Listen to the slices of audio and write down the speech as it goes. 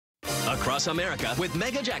Across America with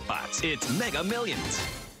Mega Jackpots. It's Mega Millions.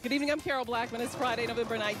 Good evening, I'm Carol Blackman. It's Friday,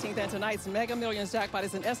 November 19th, and tonight's Mega Millions jackpot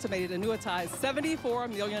is an estimated annuitized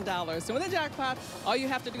 $74 million. To win the jackpot, all you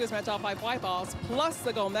have to do is match all 5 white balls plus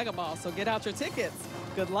the gold mega ball. So get out your tickets.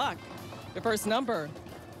 Good luck. Your first number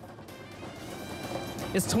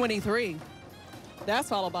is 23. That's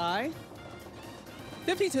followed by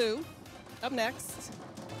 52. Up next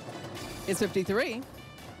is 53.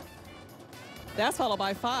 That's followed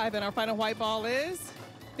by 5, and our final white ball is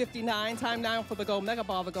 59. Time now for the gold mega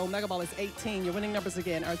ball. The gold mega ball is 18. Your winning numbers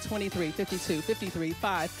again are 23, 52, 53,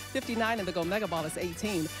 5, 59, and the gold mega ball is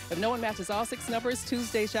 18. If no one matches all 6 numbers,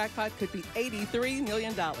 Tuesday's jackpot could be $83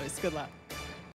 million. Good luck.